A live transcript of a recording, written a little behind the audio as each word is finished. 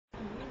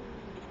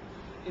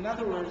In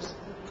other words,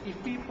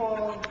 if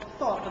people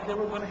thought that they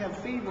were going to have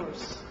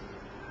favors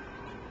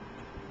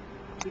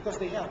because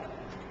they help,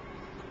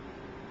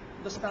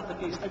 that's not the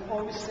case. I've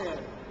always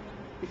said,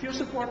 if you're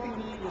supporting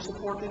me, you're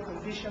supporting the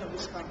vision of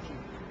this country.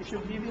 If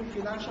you're giving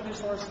financial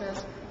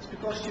resources, it's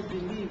because you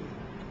believe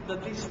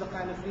that this is the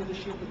kind of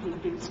leadership that will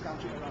bring this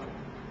country around.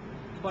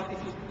 But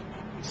if you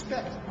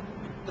expect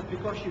that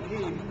because you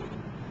gave,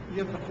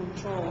 you have the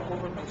control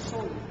over my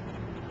soul,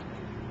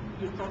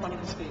 you're totally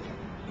mistaken.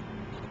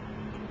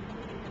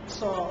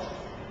 So,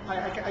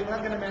 I'm not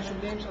going to mention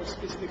names or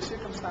specific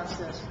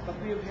circumstances, but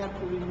we have had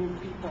to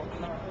remove people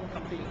in our own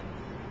campaign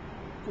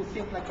who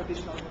think like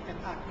traditional and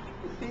act,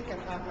 who think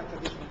and act like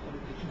traditional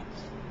politicians.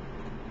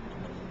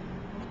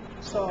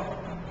 So,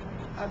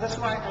 that's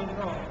why I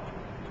know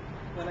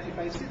that if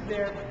I sit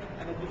there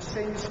and I've been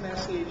saying this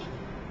message,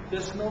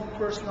 there's no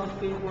personal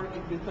favor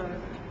in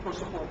return for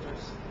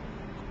supporters.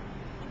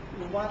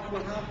 What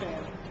will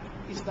happen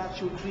is that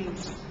your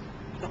dreams,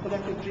 the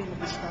collective dream of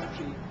this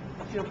country,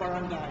 of your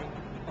barangay,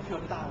 of your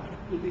town,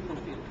 will be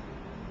fulfilled.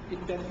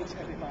 It benefits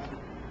everybody.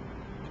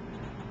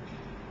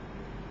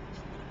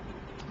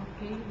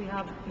 Okay, we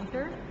have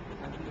Peter.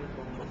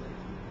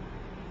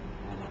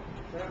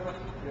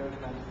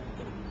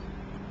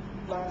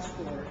 Plans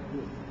for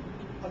youth,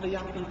 on the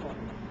young people.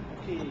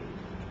 Okay,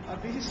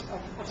 this is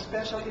of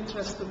special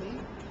interest to me,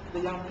 the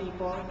young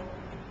people,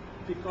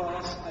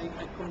 because I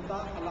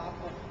conduct a lot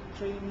of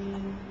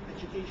training,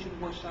 education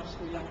workshops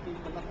for young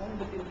people, not only in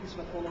the Philippines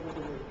but all over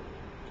the world.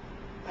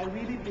 I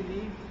really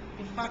believe,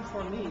 in fact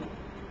for me,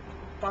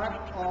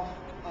 part of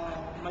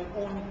my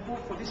own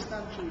hope for this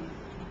country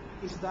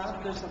is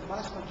that there's a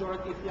vast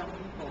majority of young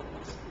people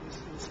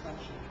in this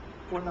country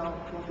who are now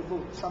going to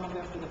vote, some of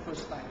them for the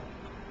first time,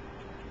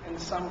 and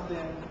some of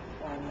them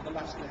on the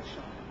last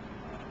election.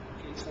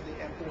 Okay, so they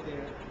enter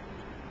there.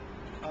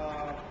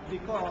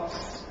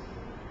 Because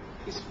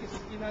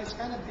it's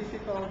kind of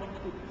difficult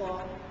to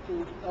talk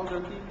to elder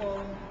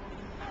people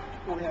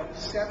who have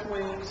set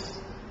ways,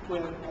 who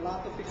have a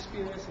lot of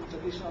experience in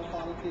traditional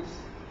politics,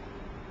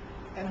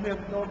 and who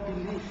have no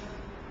belief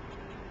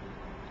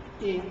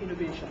in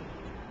innovation.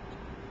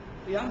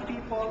 The young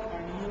people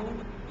are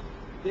new,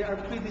 they are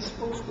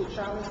predisposed to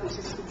challenge the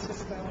existing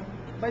system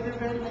by their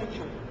very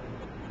nature.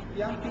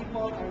 Young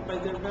people are by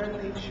their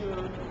very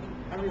nature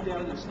are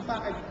rebellious. In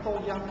fact, I've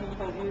told young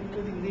people here,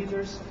 including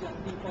leaders of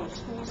young people in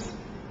schools,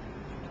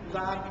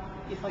 that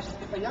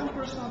if a young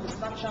person does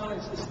not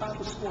challenge the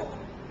status quo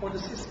or the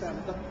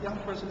system, that young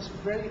person is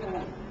very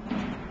old.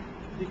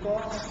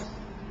 Because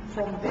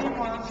from day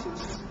one,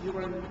 since you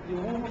were in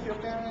the womb of your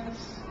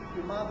parents,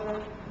 your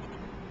mother,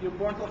 you're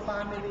born to a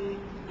family,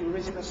 you're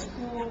raised in a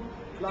school,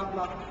 blah,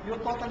 blah, you're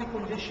totally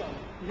conditioned.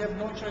 You have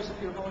no choice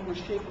of your own, you're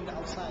shaped from the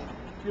outside.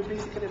 You're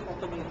basically an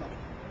automaton.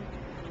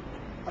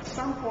 At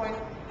some point,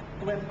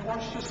 when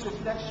conscious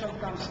reflection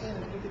comes in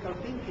and critical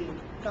thinking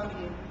comes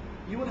in,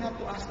 you will have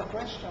to ask the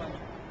question,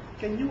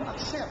 can you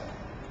accept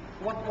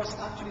what was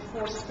actually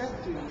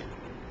force-fed to you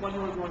when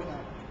you were growing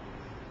up?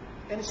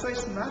 And so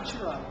it's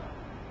natural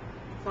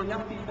for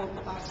young people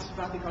to ask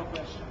radical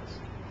questions.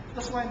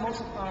 That's why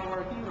most of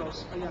our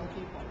heroes are young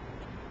people.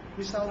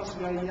 Rizal was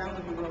very young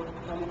when he wrote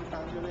Rolling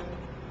Tangerine,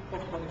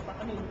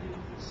 I mean,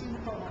 you've seen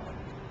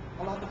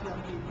a lot of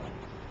young people.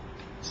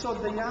 So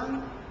the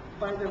young,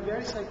 by their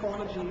very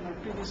psychology, are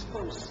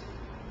predisposed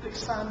to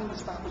examine the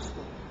status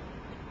quo.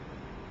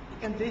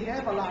 And they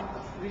have a lot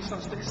of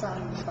reasons to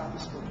examine the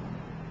status quo.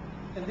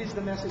 And this is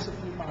the message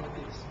of new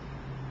politics.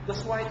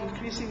 That's why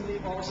increasingly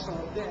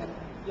also then,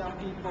 young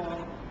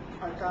people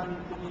are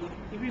coming to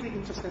be really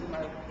interested in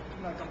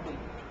our campaign.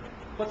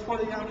 But for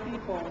the young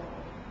people,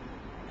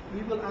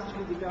 we will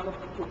actually develop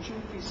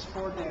opportunities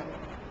for them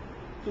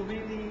to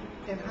really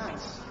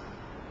enhance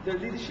their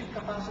leadership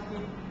capacity,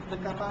 the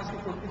capacity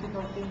for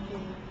critical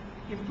thinking,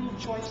 improve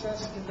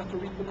choices in the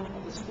curriculum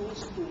of the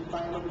schools to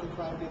dialogue with the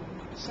private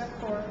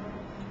sector.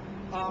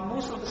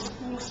 Most of the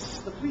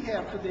schools that we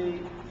have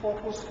today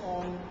focus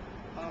on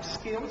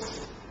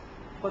skills,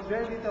 but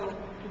very little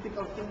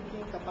critical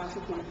thinking,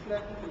 capacity to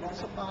reflect, to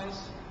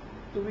philosophize,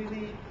 to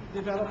really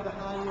develop the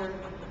higher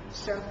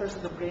centers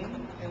of the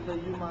brain and the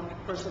human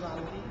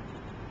personality.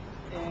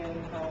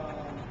 And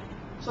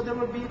so there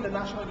will be the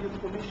National Youth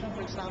Commission,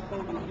 for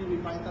example, will be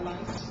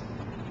revitalized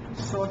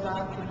so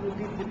that it will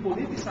be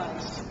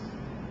depoliticized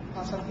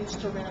as an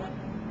instrument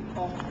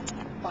of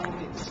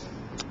politics.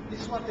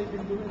 This is what they've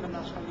been doing in the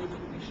National Youth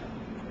Commission.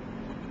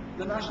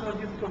 The National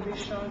Youth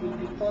Commission will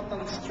be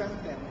totally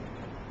strengthened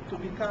to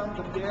become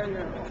the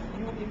barrier of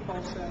new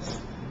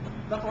impulses,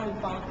 not only in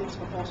politics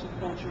but also in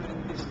culture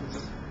and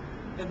business.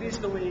 And this is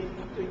the way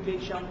to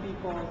engage young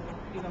people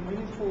in a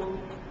meaningful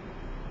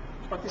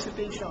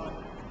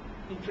participation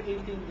in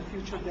creating the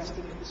future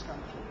destiny of this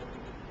country.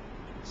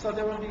 So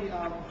there will be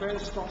very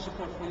strong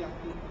support for young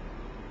people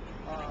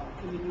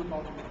in the new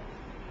government.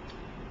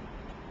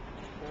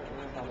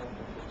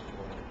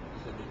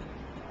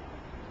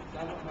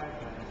 Some of my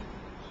friends,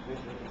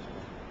 especially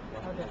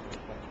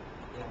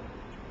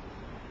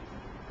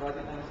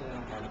graduate na sila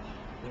ng college.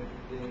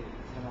 They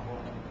sa mga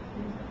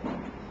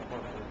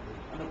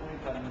support.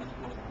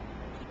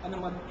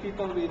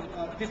 people with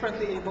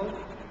differently able.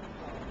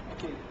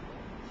 Okay.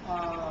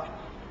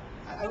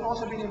 I've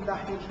also been in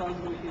that trial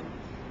with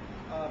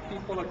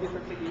people are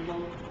differently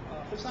able.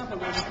 For example,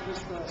 there's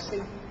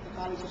the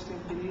College of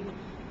St. Denis.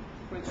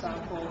 For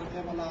example, they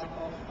have a lot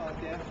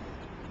of deaf,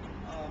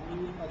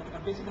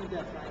 basically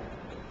deaf, right?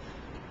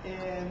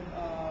 And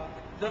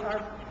there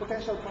are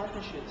potential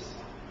partnerships.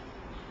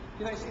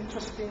 It's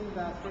interesting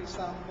that, for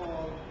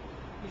example,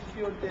 if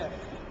you're deaf,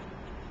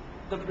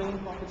 the brain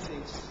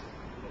compensates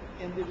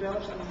and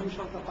develops an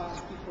unusual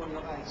capacity for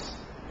your eyes.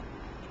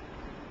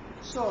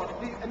 So,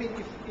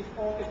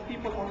 if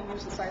people only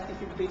use the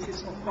scientific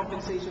basis of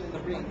compensation in the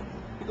brain,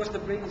 because the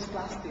brain is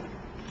plastic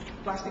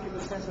in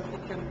the sense that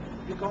it can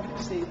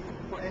recompensate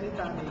for any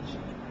damage,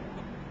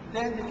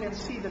 then you can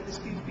see that these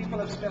people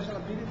have special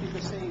ability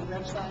to say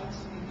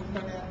websites,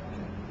 internet,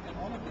 and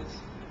all of this.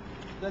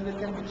 Then they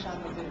can be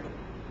channeled there.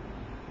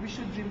 We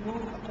should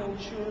remove a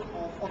culture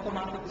of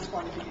automatic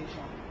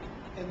disqualification.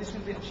 And this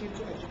will be achieved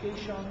through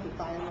education, through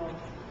dialogue,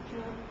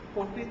 through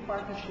concrete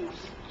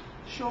partnerships,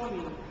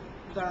 showing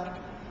that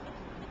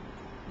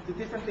the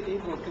differently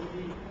able can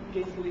be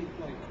gainfully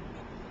employed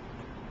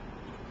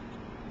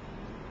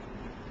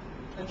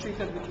and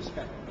treated with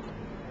respect.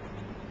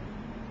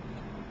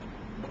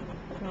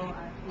 So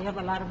we have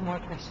a lot of more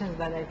questions,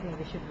 but I think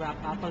we should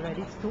wrap up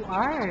already. It's 2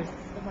 hours.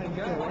 Oh my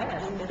God!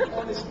 Yes.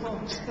 All these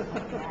phones.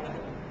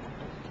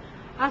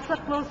 As a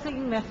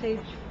closing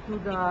message to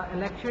the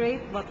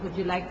electorate, what would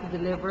you like to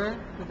deliver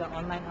to the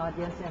online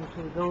audience and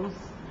to those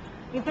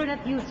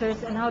internet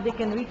users, and how they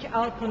can reach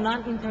out to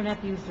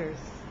non-internet users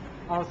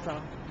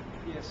also?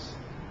 Yes.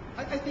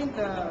 I think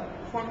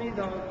for me,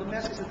 the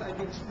message that I've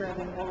been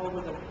spreading all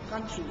over the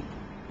country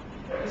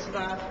is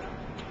that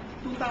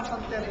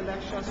 2010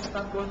 elections is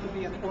not going to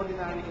be an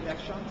ordinary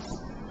elections.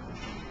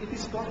 It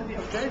is going to be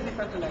a very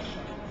different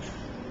election.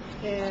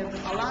 And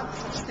a lot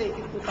is at stake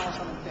in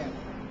 2010.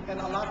 And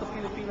a lot of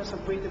Filipinos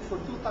have waited for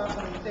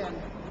 2010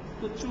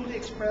 to truly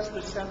express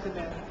their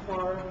sentiment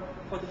for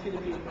the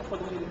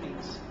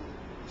Philippines.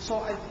 So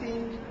I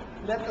think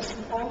let us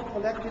all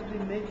collectively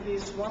make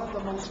this one of the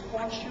most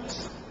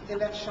conscious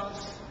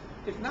elections,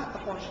 if not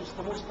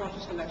the most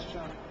conscious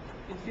election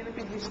in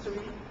Philippine history.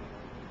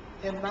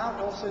 And now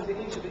also in the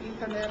age of the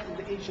internet, in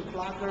the age of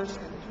bloggers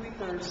and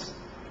tweeters,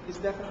 it's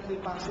definitely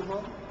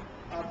possible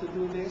to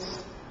do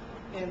this.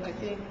 And I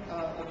think,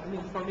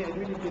 for me, I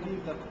really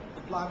believe that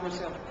the bloggers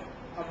have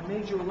a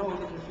major role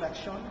in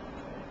reflection.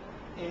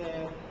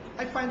 And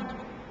I find,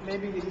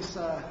 maybe this is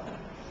a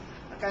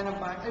kind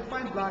of I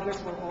find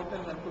bloggers more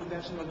open than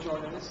conventional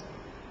journalists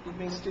in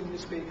mainstream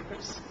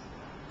newspapers.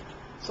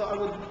 So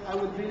I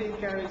would really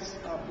encourage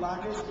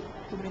bloggers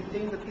to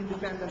maintain that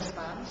independent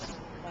stance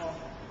of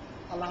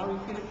allowing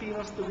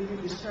Filipinos to really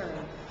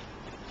discern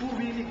who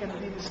really can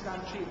lead this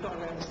country into a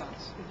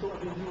renaissance, into a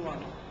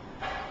renewal,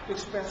 to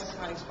express its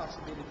highest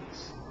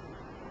possibilities.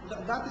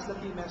 That is the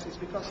key message,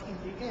 because in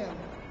the end,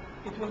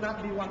 it will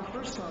not be one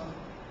person,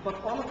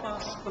 but all of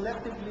us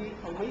collectively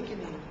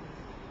awakening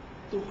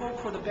to hope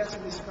for the best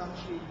in this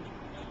country,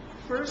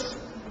 first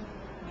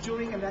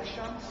during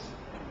elections,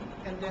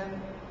 and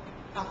then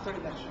after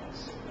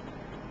elections.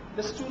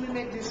 Let's truly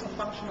make this a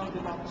functional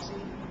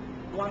democracy,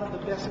 one of the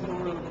best in the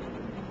world,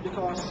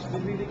 because we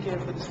really care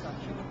for this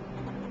country.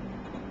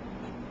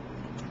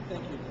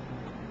 Thank you.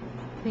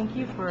 Thank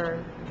you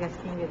for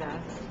guesting with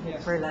us,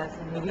 Ms. Perlas,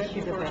 and we wish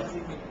you the best.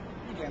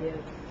 Yes.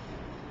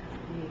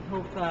 We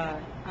hope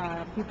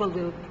people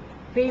will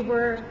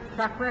favor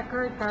track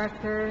record,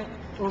 character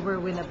over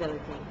winnability.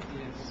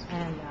 Yes.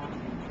 And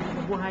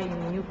mabuhay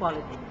yung new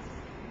politics.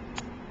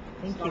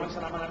 Thank you.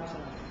 Salamat.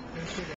 Thank you.